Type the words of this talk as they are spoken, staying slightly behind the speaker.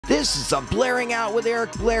This is a Blairing Out with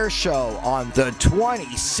Eric Blair show on the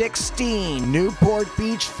 2016 Newport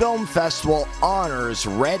Beach Film Festival Honors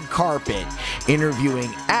Red Carpet, interviewing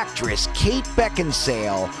actress Kate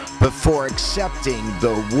Beckinsale before accepting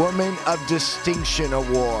the Woman of Distinction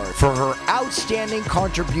Award for her outstanding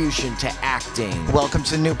contribution to acting. Welcome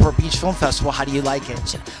to the Newport Beach Film Festival. How do you like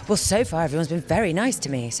it? Well, so far everyone's been very nice to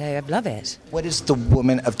me, so I love it. What does the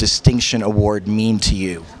Woman of Distinction Award mean to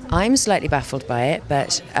you? I'm slightly baffled by it,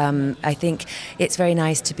 but I think it's very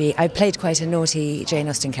nice to be... I played quite a naughty Jane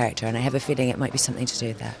Austen character, and I have a feeling it might be something to do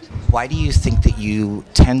with that. Why do you think that you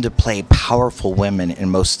tend to play powerful women in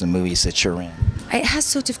most of the movies that you're in? It has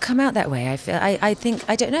sort of come out that way. I think,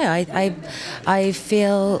 I don't know, I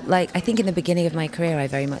feel like, I think in the beginning of my career I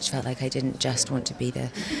very much felt like I didn't just want to be the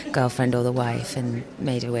girlfriend or the wife and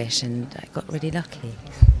made a wish, and I got really lucky.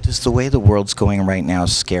 Does the way the world's going right now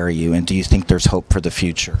scare you, and do you think there's hope for the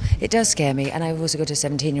future? It does scare me, and I've also got a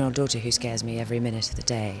 17-year-old daughter who scares me every minute of the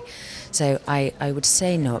day. So I would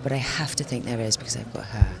say not, but I have to think there is because I've got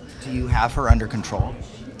her. Do you have her under control?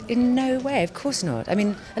 In no way, of course not. I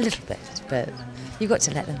mean, a little bit, but you've got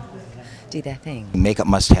to let them do their thing. Makeup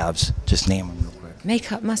must-haves, just name them real quick.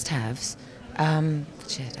 Makeup must-haves?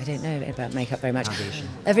 Shit, I don't know about makeup very much. Foundation.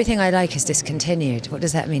 Everything I like is discontinued. What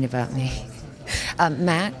does that mean about me?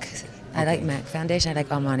 MAC. I like MAC foundation. I like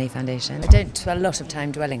Armani foundation. I don't do a lot of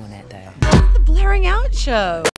time dwelling on it, though. The Blairing Out Show.